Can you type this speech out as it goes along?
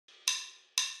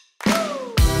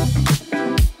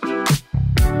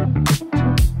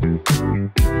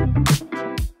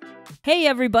Hey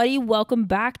everybody, welcome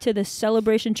back to the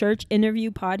Celebration Church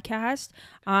interview podcast.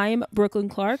 I'm Brooklyn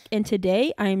Clark, and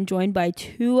today I am joined by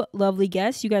two lovely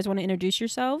guests. You guys want to introduce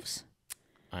yourselves?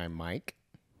 I'm Mike.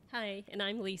 Hi, and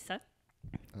I'm Lisa.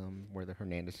 We're the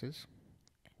Hernandezes.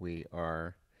 We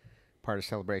are part of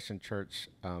Celebration Church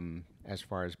as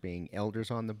far as being elders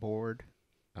on the board.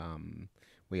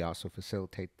 We also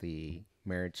facilitate the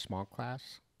marriage small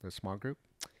class, the small group,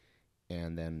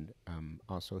 and then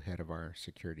also head of our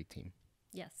security team.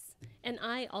 Yes, and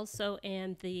I also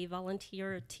am the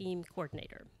volunteer team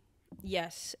coordinator.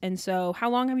 Yes, and so how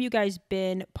long have you guys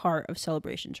been part of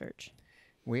Celebration Church?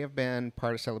 We have been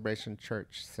part of Celebration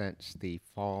Church since the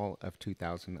fall of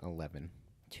 2011.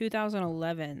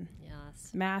 2011.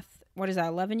 Yes. Math, what is that,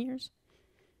 11 years?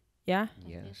 Yeah?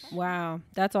 Yes. Wow,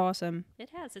 that's awesome.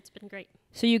 It has. It's been great.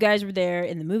 So you guys were there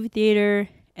in the movie theater,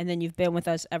 and then you've been with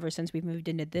us ever since we've moved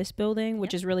into this building,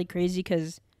 which is really crazy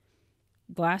because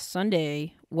last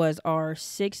Sunday was our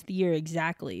 6th year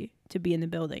exactly to be in the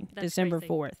building, That's December crazy.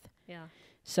 4th. Yeah.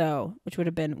 So, which would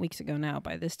have been weeks ago now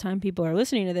by this time people are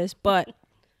listening to this, but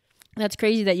that's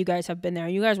crazy that you guys have been there.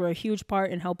 You guys were a huge part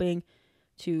in helping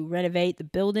to renovate the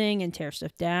building and tear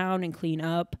stuff down and clean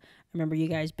up. I remember you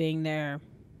guys being there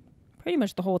pretty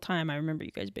much the whole time. I remember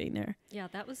you guys being there. Yeah,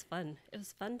 that was fun. It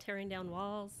was fun tearing down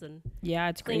walls and Yeah,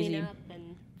 it's cleaning crazy. up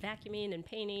and vacuuming and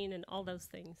painting and all those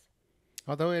things.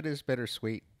 Although it is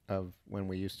bittersweet of when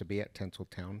we used to be at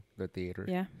Tinseltown, the theater,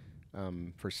 Yeah.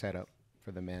 for setup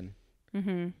for the men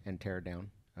and tear down.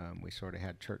 We sort of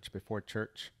had church before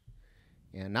church.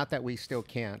 And not that we still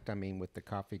can't. I mean, with the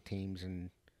coffee teams and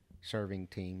serving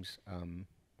teams,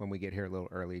 when we get here a little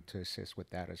early to assist with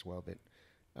that as well, that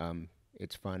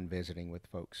it's fun visiting with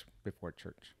folks before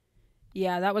church.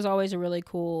 Yeah, that was always a really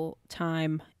cool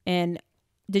time. And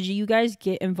did you guys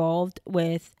get involved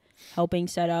with helping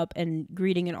set up and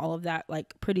greeting and all of that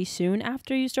like pretty soon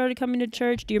after you started coming to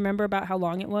church? Do you remember about how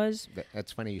long it was?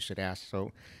 That's funny you should ask.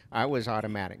 So I was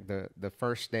automatic. The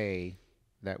first day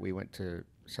that we went to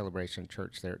Celebration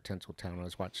Church there at Tinseltown, I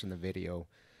was watching the video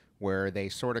where they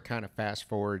sort of kind of fast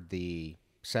forward the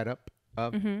setup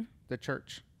of the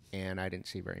church, and I didn't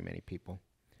see very many people.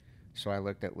 So I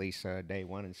looked at Lisa day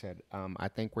one and said, I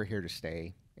think we're here to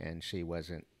stay, and she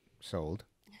wasn't sold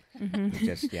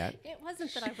just yet. It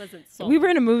wasn't that I wasn't sold. We were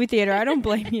in a movie theater. I don't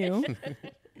blame you.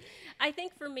 I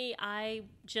think for me, I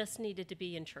just needed to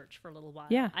be in church for a little while.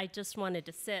 Yeah. I just wanted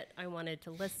to sit. I wanted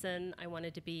to listen. I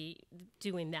wanted to be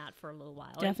doing that for a little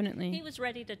while. And Definitely. he was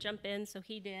ready to jump in, so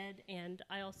he did. And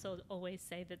I also always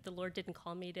say that the Lord didn't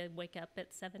call me to wake up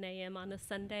at 7 a.m. on a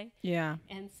Sunday. Yeah.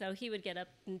 And so he would get up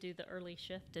and do the early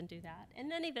shift and do that. And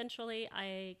then eventually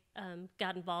I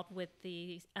got involved with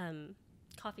the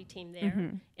coffee team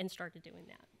there and started doing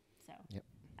that. So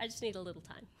I just need a little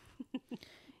time.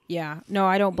 Yeah. No,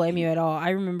 I don't blame you at all. I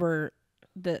remember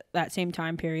that same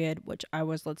time period, which I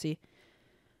was, let's see,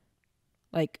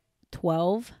 like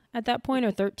 12 at that point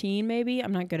or 13 maybe.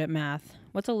 I'm not good at math.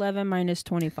 What's 11 minus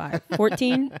 25?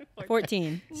 14?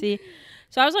 14. See?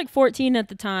 So I was like 14 at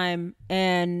the time,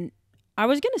 and I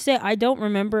was going to say I don't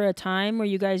remember a time where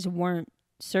you guys weren't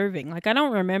serving. Like I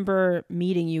don't remember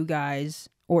meeting you guys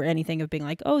or anything of being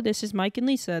like, oh, this is Mike and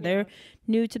Lisa. They're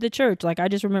new to the church. Like I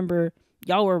just remember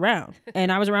y'all were around,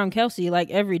 and I was around Kelsey like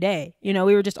every day. You know,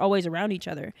 we were just always around each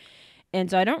other.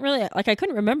 And so I don't really, like, I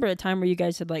couldn't remember a time where you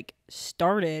guys had like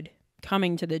started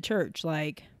coming to the church.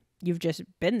 Like you've just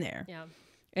been there. Yeah.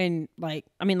 And like,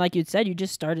 I mean, like you'd said, you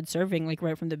just started serving like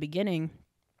right from the beginning.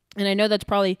 And I know that's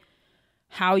probably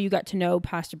how you got to know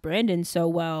Pastor Brandon so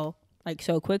well, like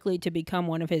so quickly, to become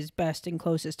one of his best and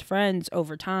closest friends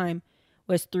over time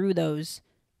was through those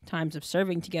times of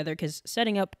serving together, because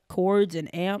setting up chords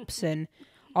and amps and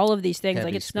all of these things, Heavy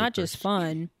like it's not just speakers.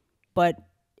 fun, but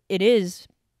it is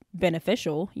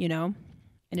beneficial, you know,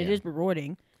 and it Yeah. is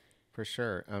rewarding. For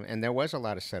sure. And there was a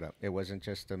lot of setup. It wasn't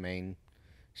just the main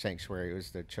sanctuary. It was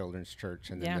the children's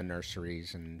church and then the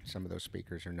nurseries, and some of those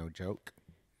speakers are no joke.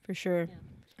 For sure. Yeah.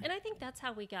 And I think that's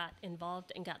how we got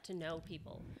involved and got to know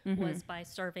people, was by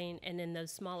serving. And in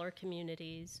those smaller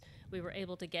communities, we were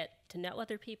able to get to know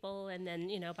other people. And then,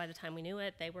 you know, by the time we knew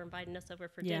it, they were inviting us over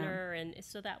for dinner. And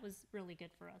so that was really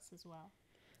good for us as well.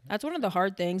 That's one of the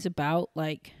hard things about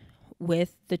like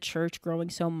with the church growing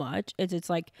so much is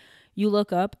it's like you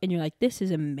look up and you're like, this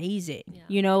is amazing. Yeah.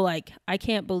 You know, like I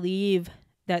can't believe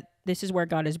that this is where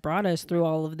God has brought us through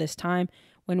all of this time.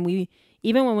 When we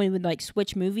would like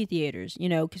switch movie theaters, you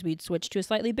know, because we'd switch to a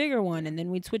slightly bigger one, and then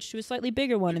we'd switch to a slightly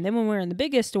bigger one. And then when we were in the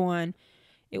biggest one,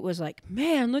 it was like,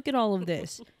 man, look at all of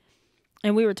this.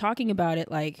 And we were talking about it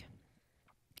like,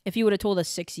 if you would have told us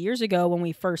 6 years ago when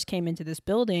we first came into this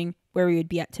building where we would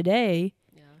be at today,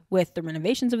 with the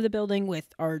renovations of the building,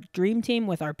 with our dream team,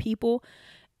 with our people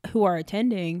who are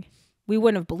attending, we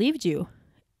wouldn't have believed you.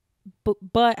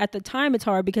 But at the time, it's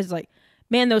hard because, like,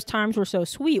 man, those times were so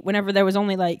sweet whenever there was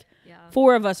only, like,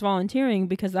 4 of us volunteering,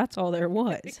 because that's all there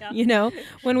was, you know,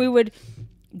 when we would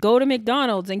go to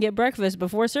McDonald's and get breakfast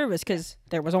before service because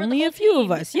there was only a few of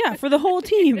us. Yeah, for the whole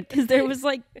team, because there was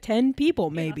like 10 people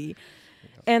maybe.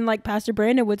 And like Pastor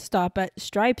Brandon would stop at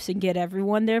Stripes and get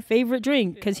everyone their favorite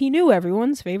drink because he knew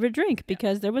everyone's favorite drink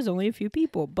because there was only a few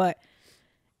people. But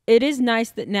it is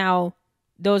nice that now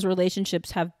those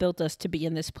relationships have built us to be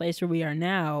in this place where we are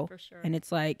now. For sure. And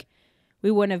it's like, we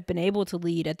wouldn't have been able to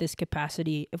lead at this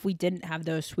capacity if we didn't have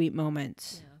those sweet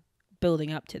moments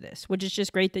building up to this, which is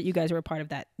just great that you guys were a part of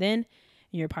that then and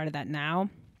you're a part of that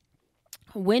now.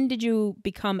 When did you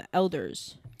become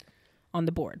elders on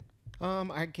the board?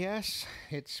 I guess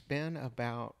it's been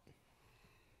about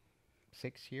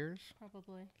 6 years.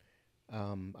 Probably.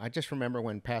 I just remember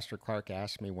when Pastor Clark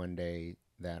asked me one day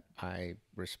that I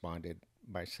responded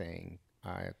by saying,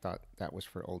 I thought that was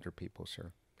for older people,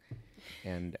 sir.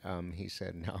 And he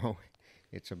said, no,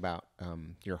 it's about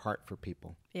your heart for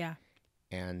people. Yeah.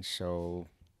 And so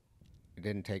it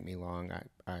didn't take me long.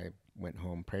 I went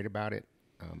home, prayed about it.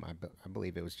 I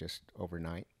believe it was just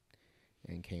overnight,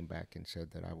 and came back and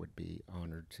said that I would be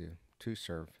honored to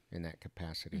serve in that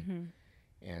capacity. Mm-hmm.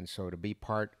 And so to be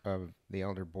part of the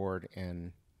elder board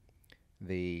and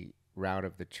the route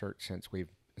of the church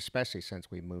especially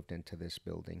since we moved into this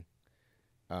building,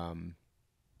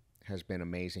 has been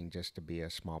amazing, just to be a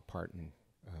small part in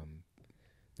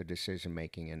the decision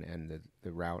making and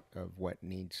the route of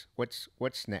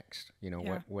what's next. You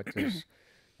know, what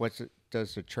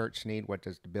does the church need? What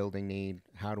does the building need?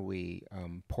 How do we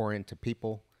pour into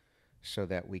people so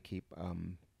that we keep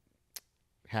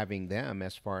having them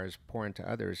as far as pour into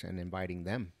others and inviting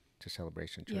them to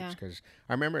Celebration Church? Because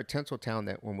I remember at Tinseltown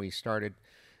that when we started,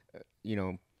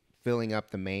 filling up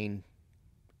the main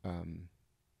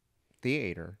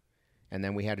theater, and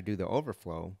then we had to do the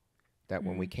overflow, that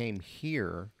when we came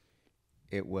here,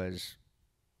 it was,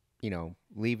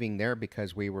 leaving there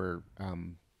because we were,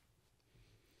 going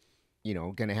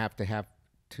to have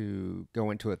to go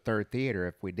into a third theater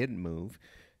if we didn't move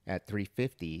at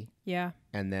 350. Yeah.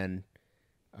 And then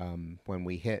when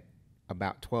we hit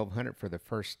about 1,200 for the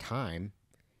first time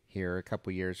here a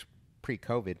couple years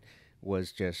pre-COVID,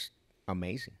 was just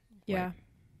amazing. Yeah. Like,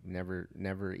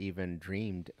 never even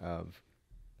dreamed of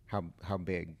how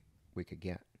big we could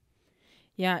get.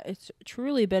 Yeah, it's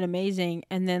truly been amazing.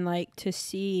 And then, like, to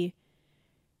see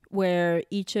where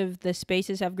each of the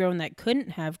spaces have grown that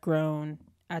couldn't have grown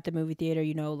at the movie theater,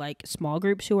 like small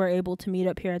groups who are able to meet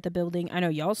up here at the building. I know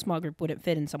y'all's small group wouldn't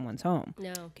fit in someone's home.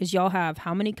 No. Because y'all have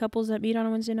how many couples that meet on a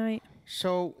Wednesday night?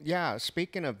 So, yeah,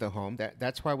 speaking of the home,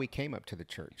 that's why we came up to the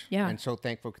church. Yeah. And so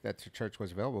thankful that the church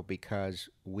was available, because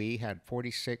we had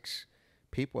 46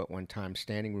 people at one time,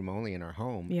 standing room only in our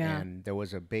home. Yeah. And there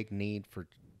was a big need for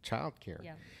childcare.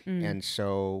 Yeah. And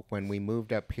so when we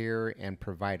moved up here and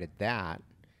provided that,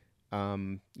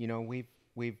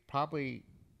 we've probably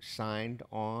signed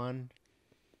on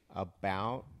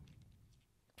about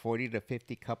 40 to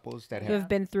 50 couples that who have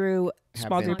been through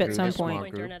small group at some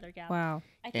point. Or another, yeah. Wow.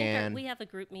 I think we have a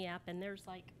group me app, and there's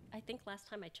I think last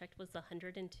time I checked was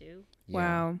 102. Yeah.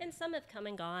 Wow. And some have come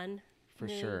and gone. For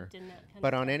sure.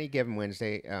 But on any given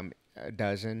Wednesday, a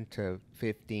dozen to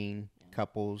 15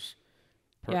 couples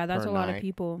per that's a lot night. of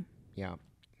people. Yeah.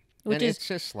 Which and is it's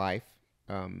just life.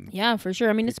 Yeah, for sure.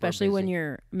 I mean, people especially are when busy.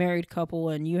 you're a married couple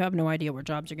and you have no idea where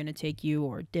jobs are going to take you,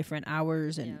 or different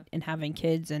hours, and having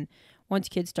kids. And once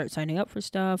kids start signing up for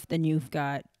stuff, then you've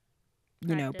got,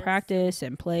 practice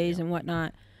and plays and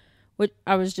whatnot. Which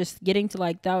I was just getting to,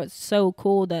 like, that was so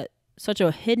cool, that such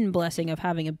a hidden blessing of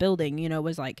having a building,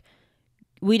 was like,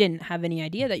 we didn't have any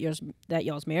idea that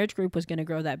y'all's marriage group was going to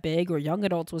grow that big, or young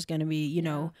adults was going to be,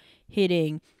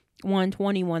 hitting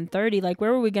 120, 130. Like,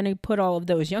 where were we going to put all of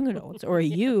those young adults or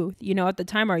youth? At the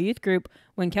time, our youth group,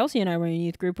 when Kelsey and I were in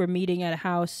youth group, we're meeting at a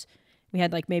house. We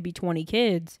had like maybe 20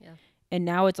 kids. Yeah. And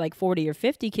now it's like 40 or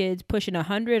 50 kids, pushing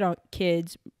 100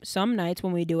 kids some nights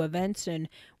when we do events, and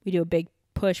we do a big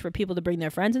push for people to bring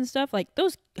their friends and stuff. Like,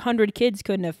 those 100 kids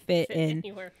couldn't have fit in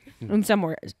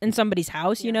somebody's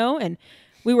house, and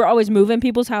we were always moving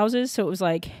people's houses. So it was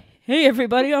like, hey,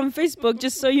 everybody on Facebook,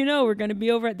 just so you know, we're going to be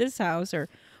over at this house. Or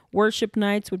worship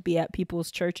nights would be at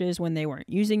people's churches when they weren't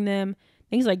using them,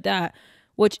 things like that,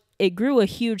 which it grew a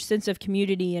huge sense of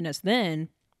community in us then.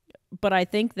 But I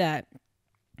think that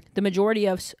the majority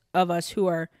of us who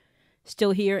are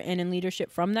still here and in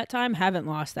leadership from that time haven't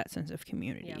lost that sense of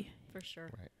community. Yeah, for sure.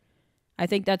 Right. I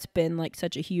think that's been like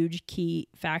such a huge key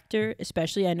factor,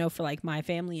 especially I know for like my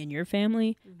family and your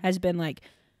family has been like,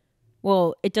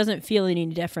 well, it doesn't feel any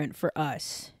different for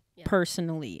us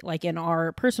personally, like in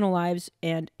our personal lives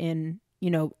and in,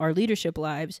 you know, our leadership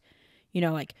lives, you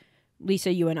know, like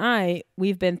Lisa, you and I,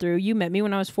 we've been through, you met me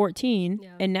when I was 14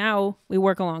 and now we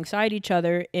work alongside each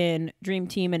other in Dream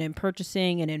Team and in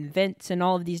purchasing and in events and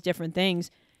all of these different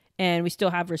things. And we still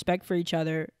have respect for each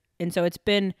other. And so it's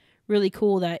been really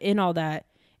cool that in all that,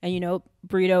 and, you know,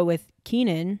 Burrito with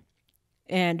Keenan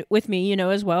and with me, you know,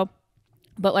 as well.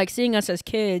 But like seeing us as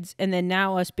kids and then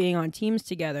now us being on teams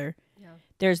together,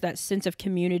 there's that sense of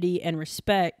community and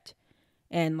respect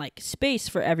and like space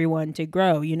for everyone to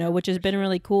grow, you know, which has been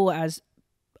really cool as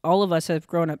all of us have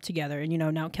grown up together. And, you know,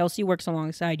 now Kelsey works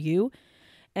alongside you.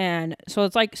 And so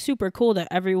it's like super cool that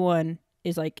everyone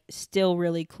is like still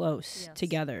really close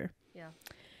together.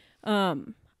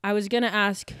 I was going to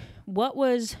ask, what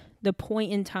was the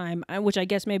point in time, which I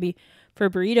guess maybe for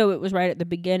Burrito, it was right at the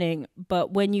beginning,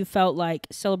 but when you felt like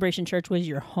Celebration Church was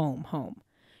your home,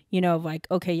 you know, like,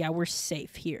 okay, yeah, we're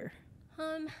safe here.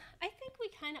 I think we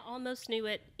kind of almost knew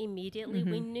it immediately.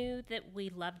 We knew that we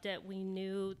loved it. We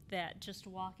knew that just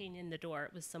walking in the door,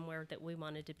 it was somewhere that we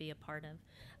wanted to be a part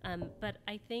of. But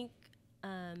I think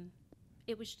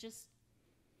it was just,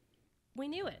 we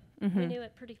knew it. We knew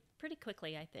it pretty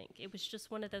quickly, I think. It was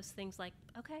just one of those things like,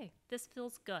 okay, this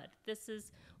feels good. This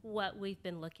is what we've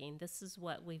been looking. This is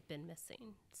what we've been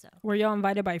missing. So, were y'all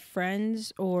invited by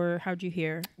friends or how'd you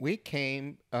hear? We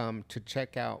came to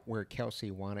check out where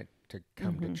Kelsey wanted to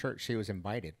come to church. She was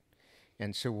invited.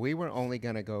 And so we were only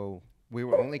going to go, we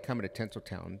were only coming to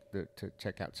Tinseltown to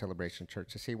check out Celebration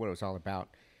Church to see what it was all about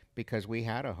because we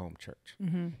had a home church.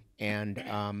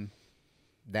 And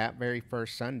that very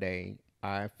first Sunday,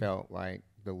 I felt like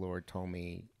the Lord told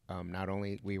me not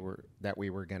only we were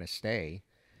going to stay,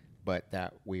 but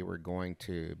that we were going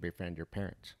to befriend your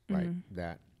parents. Like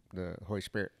that the Holy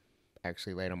Spirit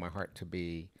actually laid on my heart to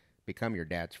become your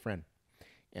dad's friend.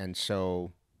 And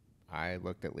so I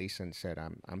looked at Lisa and said,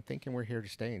 I'm thinking we're here to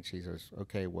stay. And she says,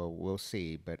 okay, well, we'll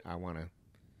see, but I want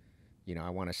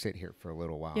to sit here for a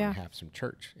little while and have some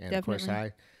church. And of course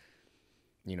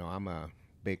I'm a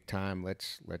big time.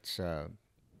 Let's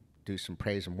do some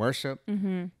praise and worship.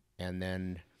 And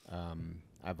then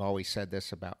I've always said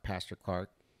this about Pastor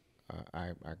Clark.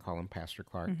 I call him Pastor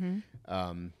Clark,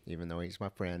 even though he's my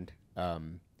friend,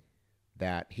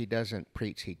 that he doesn't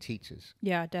preach, he teaches.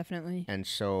 Yeah, definitely. And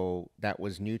so that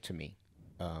was new to me.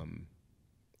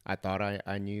 I thought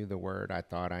I knew the word. I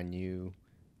thought I knew,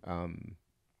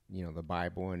 the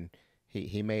Bible. And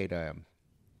he made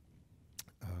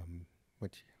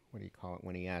what do you call it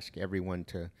when he asked everyone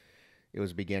to, it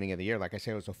was the beginning of the year. Like I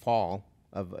said, it was the fall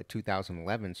of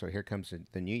 2011. So here comes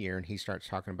the new year, and he starts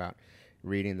talking about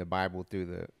reading the Bible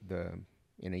through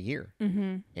in a year.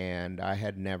 And I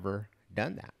had never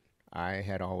done that. I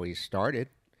had always started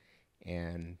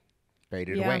and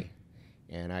faded away.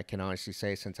 And I can honestly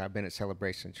say, since I've been at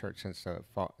Celebration Church since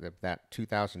that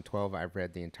 2012, I've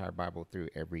read the entire Bible through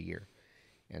every year.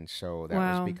 And so that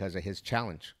was because of his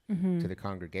challenge to the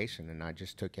congregation. And I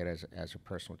just took it as a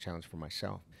personal challenge for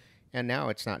myself. And now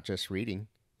it's not just reading,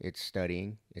 it's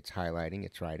studying, it's highlighting,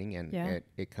 it's writing, and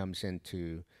it comes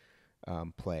into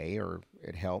play, or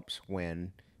it helps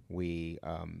when we,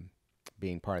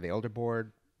 being part of the elder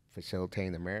board,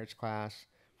 facilitating the marriage class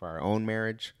for our own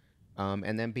marriage,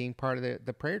 and then being part of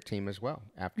the prayer team as well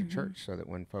after church, so that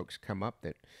when folks come up,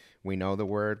 that we know the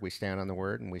word, we stand on the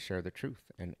word, and we share the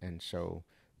truth. And so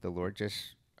the Lord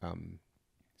just,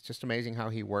 it's just amazing how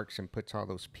he works and puts all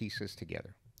those pieces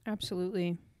together.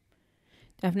 Absolutely.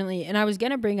 Definitely. And I was going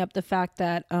to bring up the fact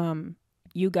that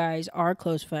you guys are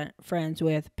close friends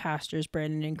with Pastors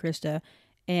Brandon and Krista.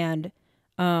 And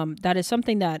that is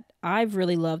something that I've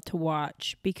really loved to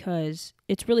watch, because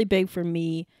it's really big for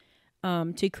me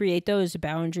to create those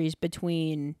boundaries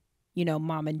between,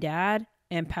 mom and dad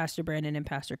and Pastor Brandon and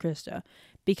Pastor Krista,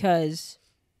 because,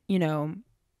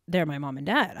 they're my mom and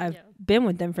dad. I've been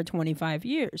with them for 25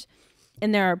 years.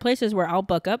 And there are places where I'll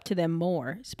buck up to them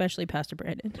more, especially Pastor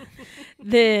Brandon,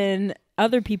 than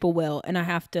other people will. And I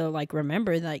have to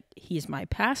remember he's my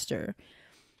pastor,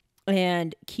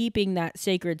 and keeping that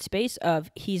sacred space of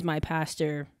he's my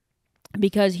pastor,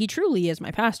 because he truly is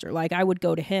my pastor. I would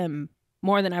go to him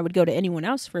more than I would go to anyone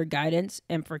else for guidance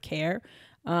and for care.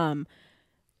 And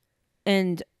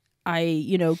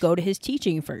I, go to his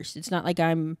teaching first. It's not like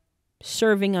I'm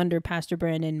serving under Pastor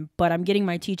Brandon, but I'm getting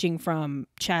my teaching from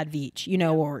Chad Veach,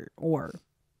 or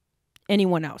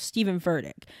anyone else, Stephen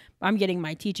Furtick. I'm getting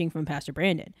my teaching from Pastor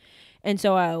Brandon. And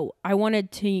so I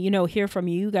wanted to, hear from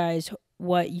you guys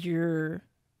what your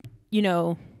you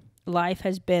know, life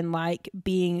has been like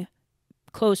being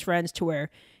close friends to where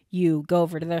you go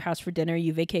over to their house for dinner,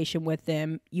 you vacation with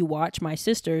them, you watch my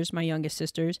sisters, my youngest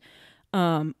sisters,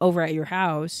 over at your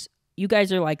house. You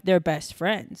guys are like their best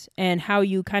friends, and how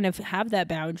you kind of have that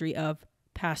boundary of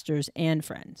pastors and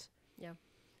friends. Yeah.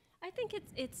 I think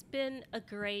it's been a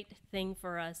great thing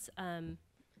for us.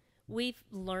 We've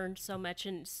learned so much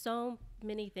and so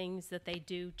many things that they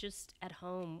do just at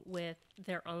home with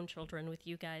their own children, with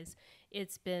you guys.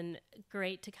 It's been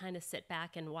great to kind of sit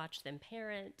back and watch them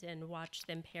parent and watch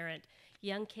them parent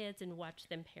young kids and watch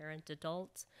them parent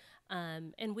adults.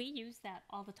 And we use that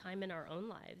all the time in our own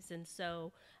lives. And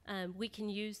so we can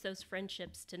use those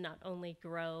friendships to not only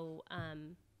grow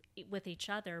with each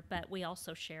other, but we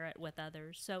also share it with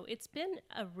others. So it's been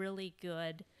a really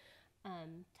good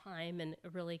time and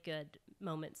really good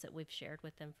moments that we've shared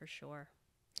with them for sure.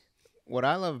 What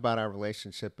I love about our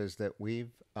relationship is that we're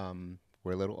a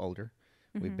little older.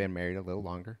 Mm-hmm. We've been married a little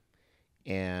longer.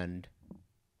 And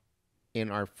in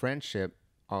our friendship,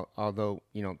 although,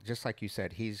 just like you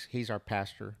said, he's our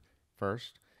pastor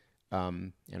first,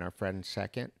 and our friend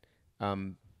second.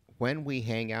 When we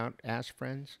hang out as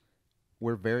friends,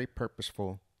 we're very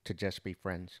purposeful to just be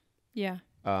friends. Yeah.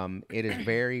 It is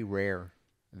very rare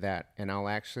that, and I'll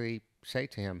actually say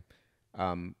to him,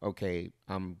 okay,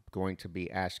 I'm going to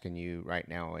be asking you right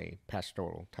now a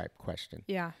pastoral type question.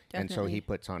 Yeah, definitely. And so he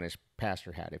puts on his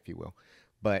pastor hat, if you will.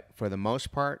 But for the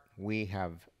most part, we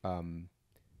have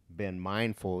been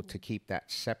mindful to keep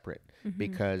that separate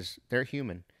because they're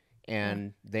human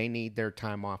and they need their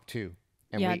time off too.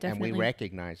 And, we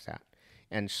recognize that.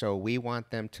 And so we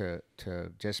want them to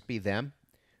just be them,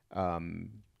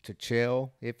 to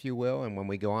chill, if you will. And when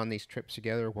we go on these trips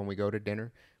together, when we go to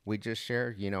dinner, we just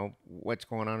share, what's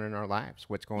going on in our lives,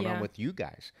 what's going on with you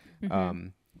guys.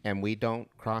 And we don't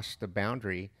cross the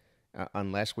boundary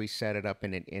unless we set it up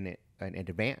in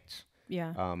advance.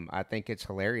 Yeah. I think it's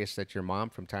hilarious that your mom,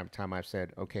 from time to time, I've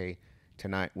said, okay,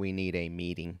 tonight we need a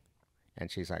meeting. And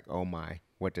she's like, oh my,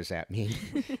 what does that mean?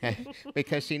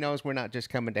 Because she knows we're not just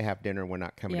coming to have dinner. We're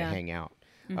not coming to hang out.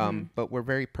 But we're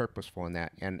very purposeful in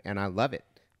that. And I love it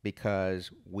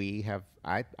because we have,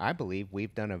 I believe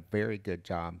we've done a very good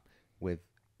job with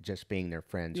just being their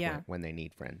friends when they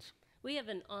need friends. We have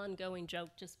an ongoing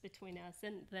joke just between us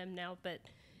and them now, but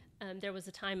there was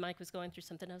a time Mike was going through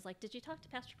something. I was like, did you talk to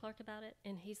Pastor Clark about it?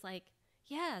 And he's like,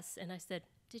 yes. And I said,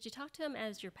 did you talk to him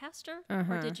as your pastor?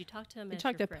 Or did you talk to him as your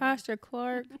friend? You talk to Pastor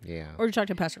Clark? Yeah. Or you talk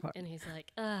to Pastor Clark? And he's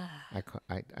like,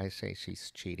 I say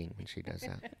she's cheating when she does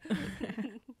that.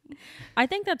 I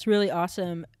think that's really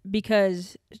awesome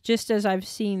because just as I've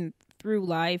seen through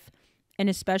life, and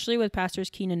especially with Pastors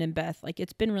Keenan and Beth, like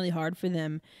it's been really hard for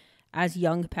them as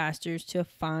young pastors to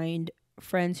find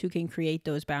friends who can create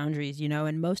those boundaries,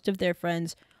 and most of their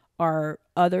friends are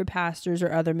other pastors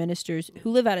or other ministers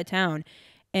who live out of town.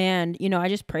 And, I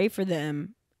just pray for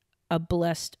them a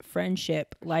blessed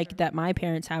friendship like that my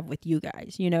parents have with you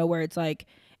guys, where it's like,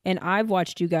 and I've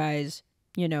watched you guys,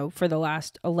 for the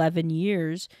last 11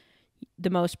 years,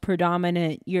 the most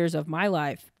predominant years of my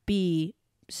life, be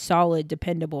solid,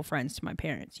 dependable friends to my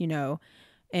parents,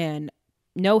 and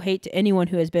no hate to anyone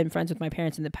who has been friends with my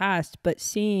parents in the past, but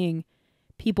seeing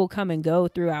people come and go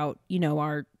throughout,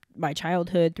 my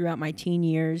childhood, throughout my teen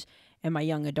years and my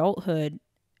young adulthood,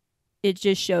 it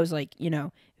just shows like,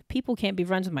 if people can't be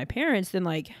friends with my parents, then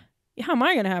like, how am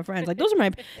I going to have friends? Like they're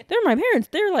my parents.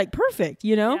 They're like perfect,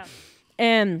 Yeah.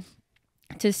 And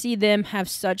to see them have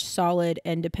such solid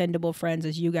and dependable friends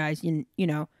as you guys,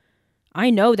 I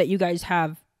know that you guys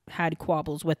have had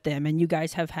quabbles with them and you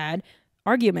guys have had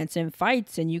arguments and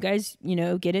fights and you guys,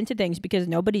 get into things because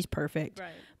nobody's perfect. right.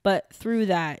 But through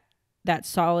that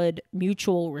solid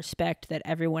mutual respect that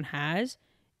everyone has,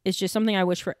 it's just something I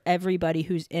wish for everybody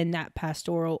who's in that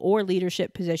pastoral or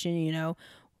leadership position,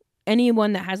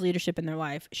 anyone that has leadership in their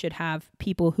life should have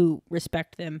people who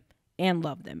respect them and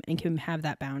love them and can have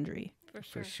that boundary.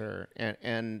 For sure.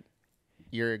 And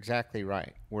you're exactly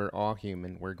right. We're all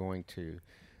human. We're going to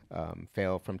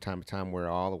fail from time to time. We're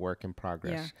all a work in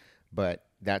progress. Yeah. But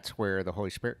that's where the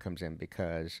Holy Spirit comes in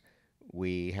because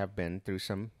we have been through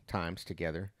some times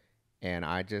together. And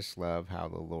I just love how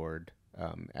the Lord,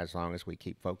 as long as we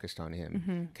keep focused on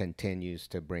Him, continues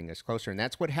to bring us closer. And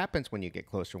that's what happens when you get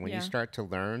closer. When you start to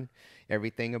learn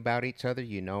everything about each other,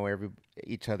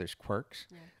 each other's quirks.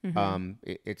 Yeah.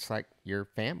 It's like your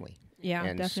family. Yeah,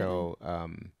 and definitely. so,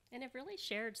 And have really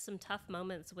shared some tough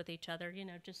moments with each other,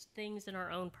 just things in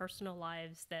our own personal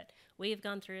lives that we have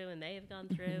gone through and they have gone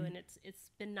through. And it's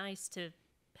been nice to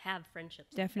have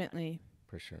friendships. Definitely.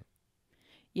 for sure.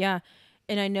 Yeah.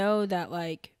 And I know that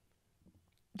like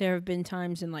there have been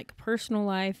times in like personal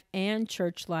life and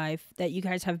church life that you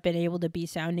guys have been able to be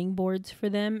sounding boards for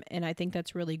them. And I think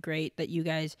that's really great that you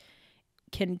guys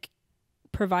can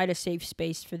provide a safe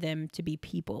space for them to be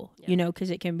people, you know, because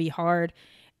it can be hard.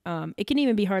 It can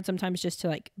even be hard sometimes just to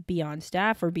like be on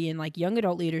staff or be in like young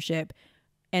adult leadership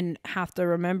and have to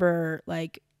remember,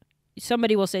 like,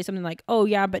 somebody will say something like, oh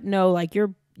yeah, but no, like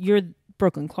you're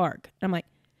Brooklyn Clark. And I'm like,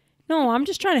 no, I'm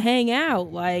just trying to hang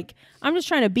out. Like, I'm just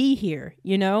trying to be here,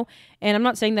 you know? And I'm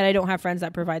not saying that I don't have friends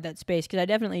that provide that space, because I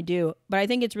definitely do. But I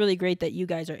think it's really great that you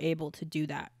guys are able to do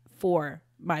that for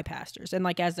my pastors. And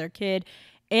like as their kid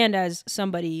and as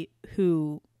somebody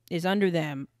who is under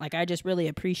them, like I just really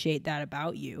appreciate that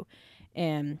about you.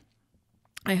 And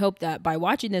I hope that by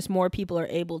watching this, more people are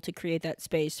able to create that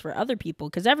space for other people,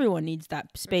 because everyone needs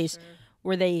that space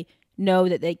where they know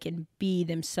that they can be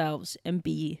themselves and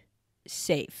be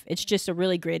safe. It's just a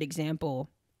really great example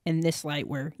in this light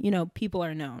where, you know, people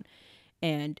are known,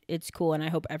 and it's cool. And I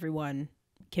hope everyone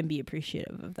can be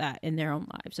appreciative of that in their own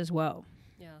lives as well.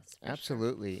 Yes,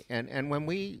 Absolutely. Sure. And when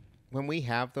we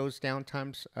have those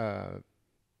downtimes,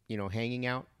 you know, hanging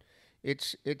out,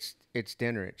 it's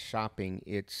dinner, it's shopping,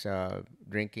 it's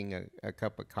drinking a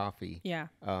cup of coffee. Yeah.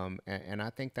 And I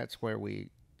think that's why we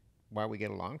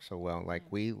get along so well. Like,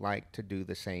 we like to do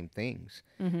the same things.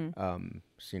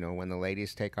 So, you know, when the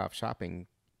ladies take off shopping,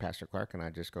 Pastor Clark and I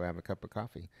just go have a cup of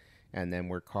coffee, and then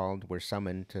we're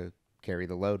summoned to carry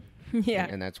the load. Yeah.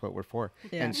 And that's what we're for.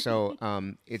 Yeah. And so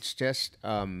it's just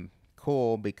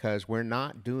cool because we're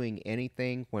not doing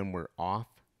anything when we're off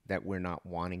that we're not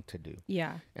wanting to do.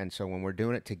 Yeah. And so when we're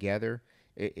doing it together,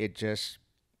 it just,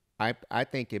 I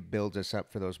think it builds us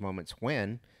up for those moments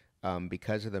when,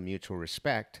 because of the mutual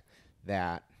respect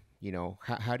that, you know,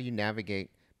 how do you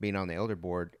navigate being on the elder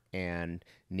board and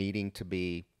needing to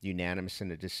be unanimous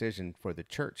in a decision for the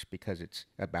church, because it's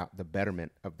about the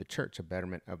betterment of the church, a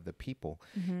betterment of the people.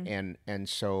 And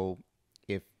so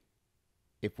if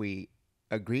we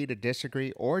agree to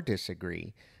disagree or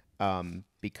disagree,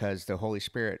 because the Holy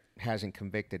Spirit hasn't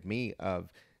convicted me of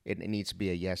it needs to be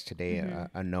a yes today,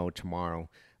 a no tomorrow.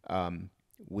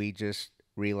 We just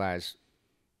realize,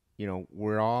 you know,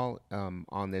 we're all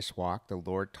on this walk. The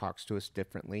Lord talks to us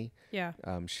differently,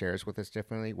 shares with us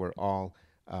differently. We're all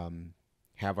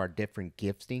have our different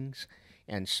giftings.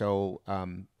 And so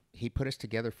he put us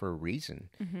together for a reason.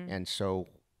 And so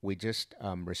we just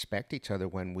respect each other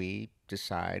when we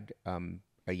decide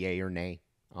a yay or nay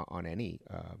on any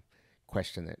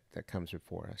question that comes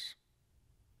before us.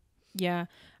 Yeah.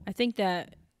 I think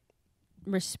that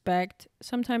respect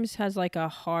sometimes has like a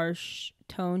harsh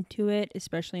tone to it,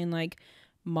 especially in like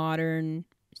modern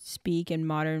speak and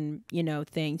modern, you know,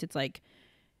 things. It's like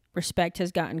respect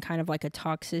has gotten kind of like a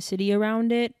toxicity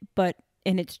around it, but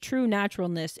in its true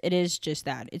naturalness, it is just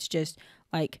that. It's just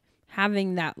like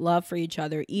having that love for each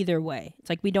other either way. It's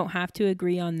like we don't have to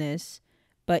agree on this,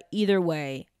 but either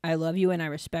way, I love you and I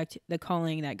respect the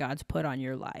calling that God's put on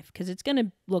your life, because it's going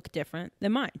to look different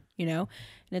than mine, you know?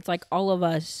 And it's like all of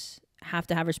us have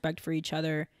to have respect for each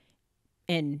other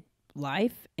in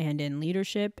life and in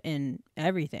leadership and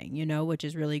everything, you know, which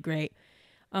is really great.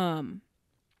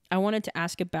 I wanted to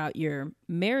ask about your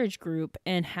marriage group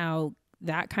and how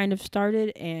that kind of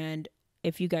started, and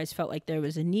if you guys felt like there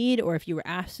was a need or if you were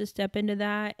asked to step into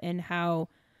that, and how,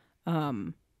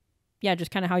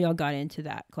 just kind of how y'all got into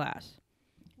that class.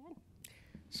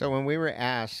 So when we were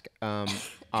asked,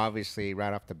 obviously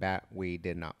right off the bat, we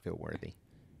did not feel worthy.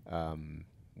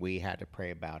 We had to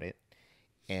pray about it.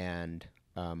 And,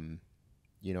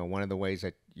 you know, one of the ways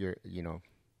that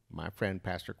my friend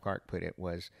Pastor Clark put it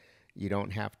was, you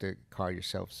don't have to call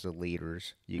yourselves the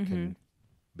leaders. You can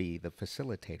be the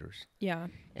facilitators. Yeah.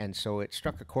 And so it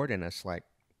struck a chord in us, like,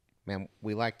 man,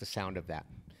 we like the sound of that,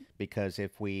 because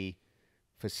if we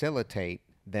facilitate,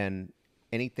 then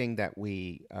anything that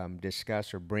we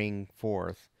discuss or bring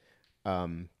forth,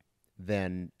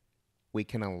 then we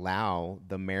can allow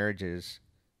the marriages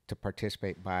to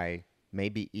participate by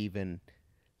maybe even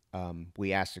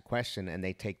we ask a question and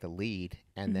they take the lead.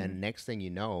 And then next thing you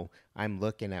know, I'm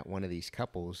looking at one of these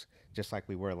couples, just like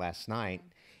we were last night,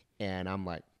 and I'm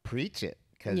like, preach it,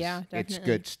 because it's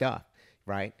good stuff,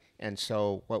 right? And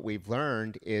so what we've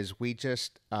learned is we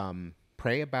just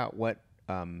pray about what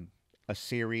a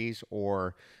series,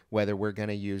 or whether we're going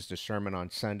to use the sermon on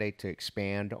Sunday to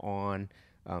expand on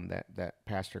that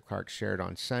Pastor Clark shared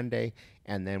on Sunday,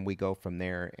 and then we go from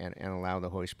there and allow the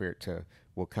Holy Spirit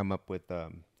we'll come up with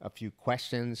a few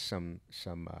questions, some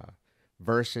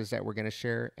verses that we're going to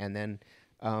share, and then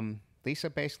Lisa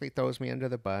basically throws me under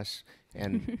the bus,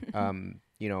 and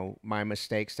you know, my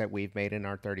mistakes that we've made in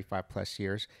our 35 plus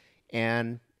years,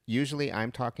 and usually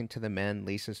I'm talking to the men,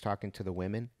 Lisa's talking to the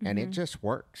women, and it just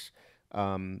works.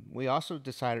 We also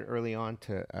decided early on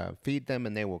to feed them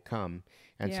and they will come.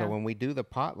 And so Yeah. when we do the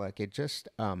potluck, it just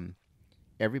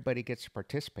everybody gets to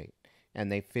participate,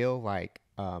 and they feel like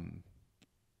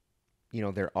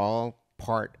they're all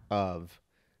part of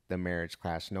the marriage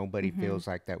class. Nobody feels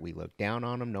like that we look down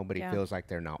on them. Nobody Yeah. feels like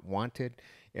they're not wanted.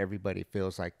 Everybody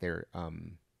feels like they're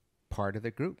part of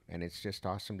the group, and it's just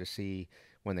awesome to see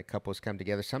when the couples come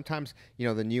together. Sometimes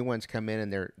the new ones come in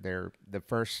and they're the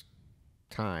first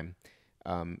time.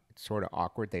 It's sort of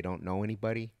awkward. They don't know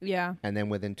anybody. Yeah. And then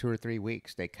within 2 or 3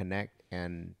 weeks, they connect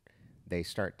and they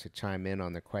start to chime in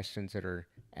on the questions that are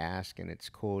asked. And it's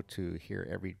cool to hear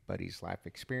everybody's life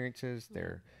experiences,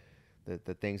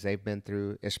 the things they've been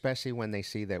through, especially when they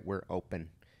see that we're open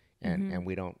and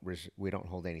we don't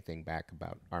hold anything back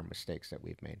about our mistakes that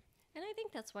we've made. And I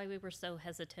think that's why we were so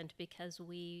hesitant, because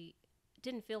we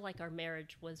didn't feel like our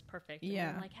marriage was perfect. And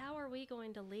Yeah. we're like, how are we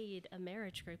going to lead a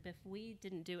marriage group if we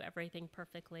didn't do everything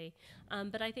perfectly?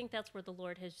 But I think that's where the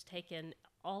Lord has taken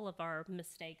all of our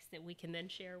mistakes that we can then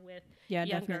share with Yeah,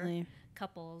 younger definitely.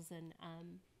 couples, and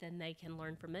then they can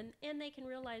learn from it, and they can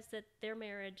realize that their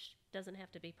marriage doesn't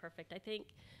have to be perfect. I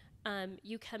think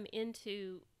you come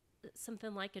into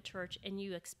something like a church and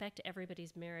you expect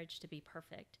everybody's marriage to be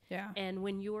perfect. Yeah. And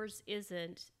when yours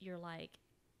isn't, you're like,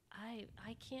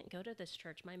 I can't go to this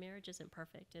church. My marriage isn't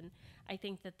perfect. And I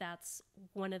think that that's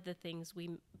one of the things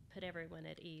we put everyone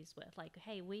at ease with. Like,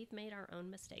 hey, we've made our own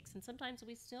mistakes. And sometimes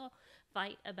we still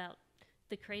fight about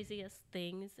the craziest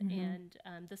things and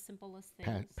the simplest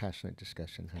things. Passionate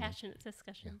discussions. honey. Passionate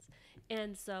discussions.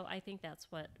 And so I think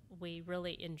that's what we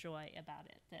really enjoy about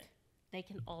it, that they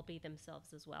can all be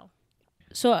themselves as well.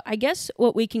 So I guess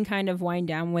what we can kind of wind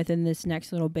down with in this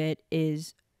next little bit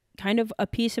is kind of a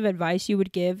piece of advice you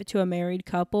would give to a married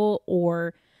couple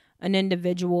or an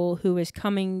individual who is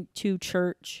coming to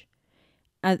church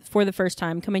for the first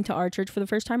time, coming to our church for the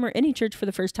first time or any church for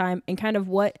the first time, and kind of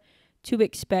what to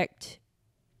expect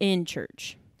in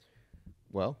church.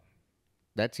 Well,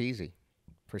 that's easy.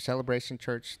 For Celebration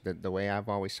Church, the way I've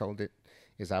always sold it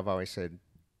is I've always said,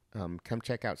 come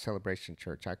check out Celebration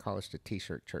Church. I call us the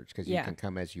T-shirt church because you can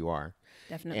come as you are.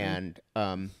 Definitely. And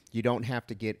you don't have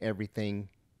to get everything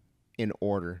in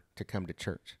order to come to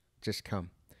church. Just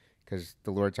come, because the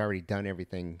Lord's already done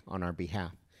everything on our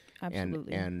behalf.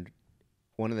 Absolutely. And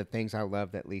one of the things I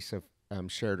love that Lisa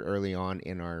shared early on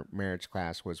in our marriage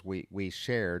class was we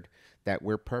shared that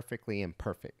we're perfectly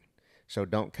imperfect. So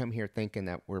don't come here thinking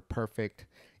that we're perfect.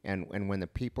 And when the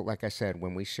people, like I said,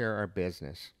 when we share our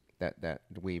business, that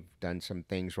we've done some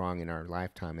things wrong in our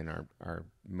lifetime, in our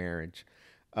marriage,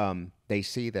 they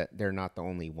see that they're not the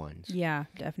only ones. Yeah,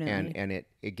 definitely. And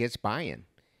it gets buy-in.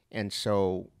 And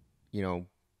so,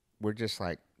 we're just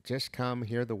like, just come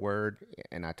hear the word.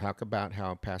 And I talk about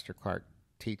how Pastor Clark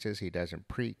teaches, he doesn't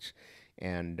preach.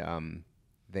 And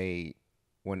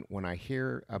when I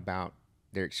hear about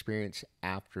their experience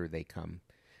after they come,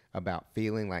 about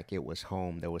feeling like it was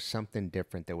home, there was something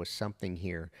different, there was something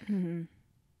here,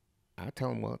 I tell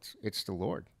them, well, it's the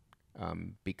Lord,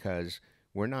 because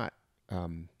we're not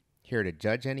here to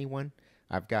judge anyone.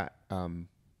 I've got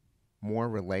more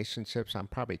relationships. I'm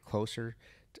probably closer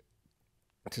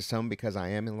to some because I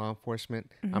am in law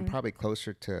enforcement. I'm probably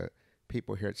closer to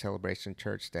people here at Celebration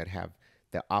Church that have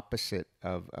the opposite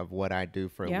of what I do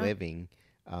for a living,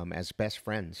 as best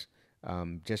friends,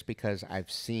 just because I've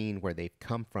seen where they've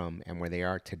come from and where they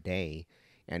are today.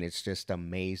 And it's just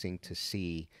amazing to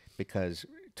see, because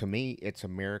to me, it's a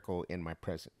miracle in my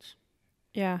presence.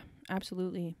 Yeah,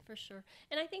 absolutely. For sure.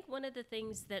 And I think one of the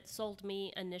things that sold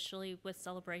me initially with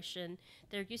Celebration,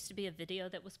 there used to be a video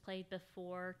that was played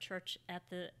before church at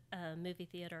the movie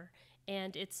theater.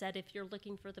 And it said, if you're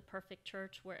looking for the perfect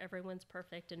church where everyone's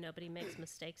perfect and nobody makes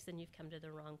mistakes, then you've come to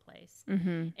the wrong place.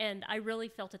 And I really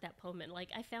felt at that moment, like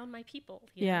I found my people.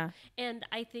 You know? And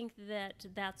I think that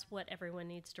that's what everyone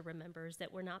needs to remember, is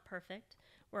that we're not perfect.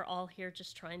 We're all here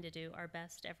just trying to do our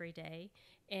best every day,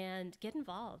 and get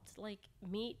involved. Like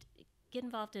get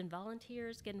involved in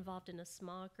volunteers, get involved in a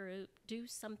small group, do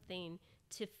something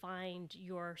to find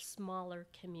your smaller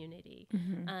community.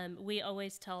 We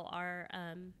always tell our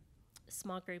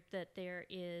small group that there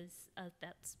is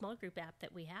that small group app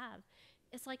that we have.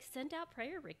 It's like, send out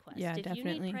prayer requests. Yeah, if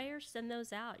definitely. you need prayers, send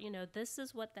those out. This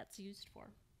is what that's used for.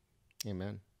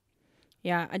 Amen.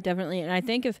 Yeah, I definitely. And I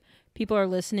think if people are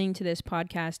listening to this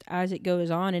podcast as it goes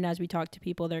on and as we talk to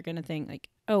people, they're going to think like,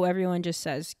 oh, everyone just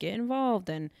says get involved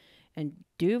and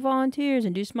do volunteers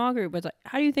and do small group. But it's like,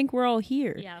 how do you think we're all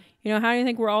here? Yeah. How do you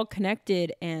think we're all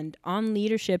connected and on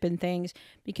leadership and things?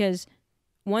 Because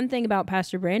one thing about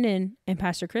Pastor Brandon and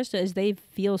Pastor Krista is they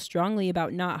feel strongly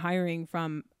about not hiring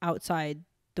from outside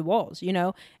the walls, you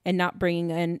know, and not bringing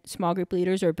in small group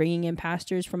leaders or bringing in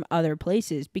pastors from other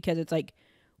places, because it's like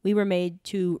we were made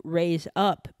to raise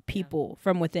up people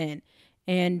from within.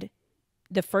 And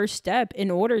the first step in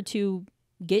order to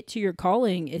get to your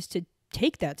calling is to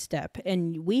take that step.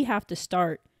 And we have to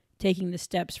start taking the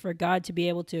steps for God to be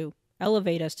able to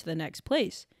elevate us to the next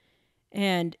place.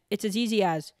 And it's as easy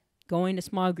as going to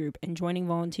small group and joining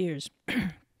volunteers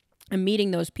and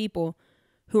meeting those people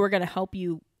who are going to help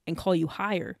you and call you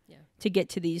higher to get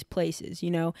to these places,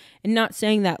 you know, and not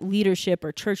saying that leadership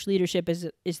or church leadership is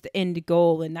the end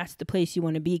goal and that's the place you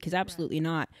want to be, because absolutely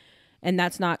not. And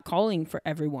that's not calling for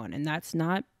everyone, and that's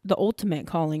not the ultimate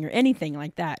calling or anything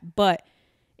like that. But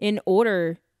in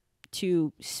order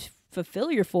to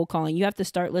fulfill your full calling, you have to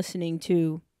start listening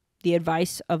to the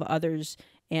advice of others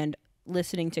and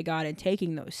listening to God and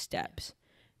taking those steps,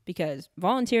 because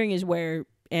volunteering is where,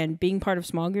 and being part of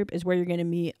small group is where you're going to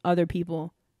meet other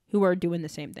people who are doing the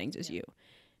same things as you,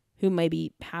 who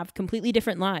maybe have completely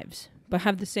different lives, but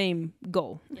have the same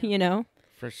goal, you know?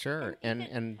 For sure. Oh, go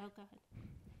ahead.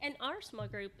 And our small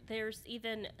group, there's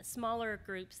even smaller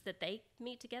groups that they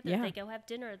meet together. Yeah. They go have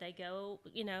dinner. They go,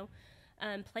 you know,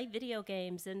 play video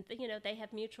games, and, you know, they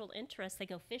have mutual interests. They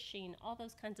go fishing, all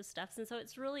those kinds of stuff. And so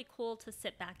it's really cool to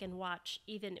sit back and watch,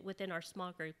 even within our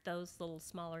small group, those little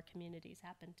smaller communities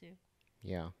happen too.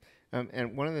 Yeah.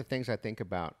 And one of the things I think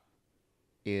about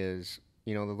is,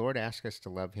 you know, the Lord asks us to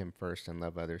love him first and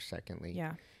love others secondly.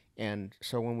 Yeah. And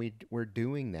so when we're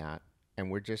doing that, and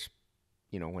we're just,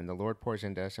 you know, when the Lord pours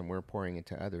into us and we're pouring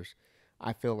into others,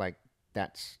 I feel like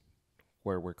that's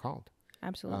where we're called.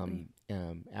 Absolutely.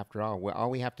 After all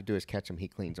we have to do is catch him, he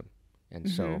cleans them. And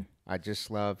so I just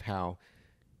love how,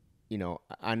 you know,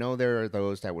 I know there are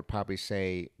those that would probably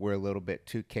say we're a little bit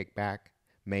too kicked back.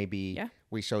 Maybe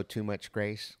we show too much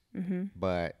grace,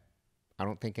 but I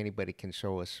don't think anybody can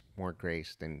show us more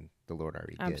grace than the Lord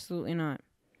already did. Absolutely not.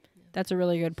 That's a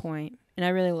really good point. And I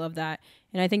really love that.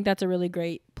 And I think that's a really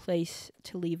great place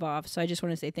to leave off. So I just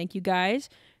want to say thank you guys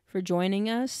for joining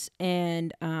us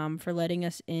and for letting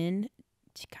us in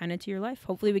to your life.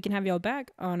 Hopefully we can have y'all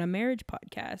back on a marriage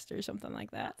podcast or something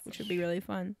like that, which would be really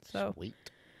fun. So Sweet.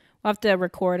 we'll have to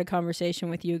record a conversation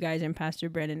with you guys and Pastor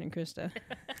Brennan and Krista.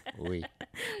 Oui.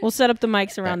 We'll set up the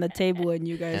mics around the table and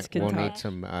you guys can we'll talk. need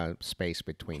some space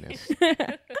between us.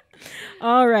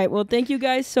 All right. Well, thank you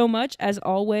guys so much. As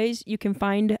always, you can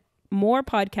find more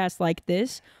podcasts like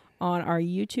this on our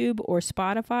YouTube or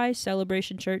Spotify,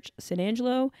 Celebration Church San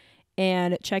Angelo.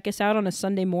 And check us out on a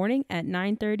Sunday morning at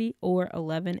 9:30 or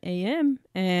 11 a.m.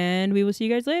 And we will see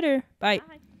you guys later. Bye.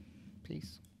 Bye.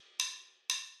 Peace.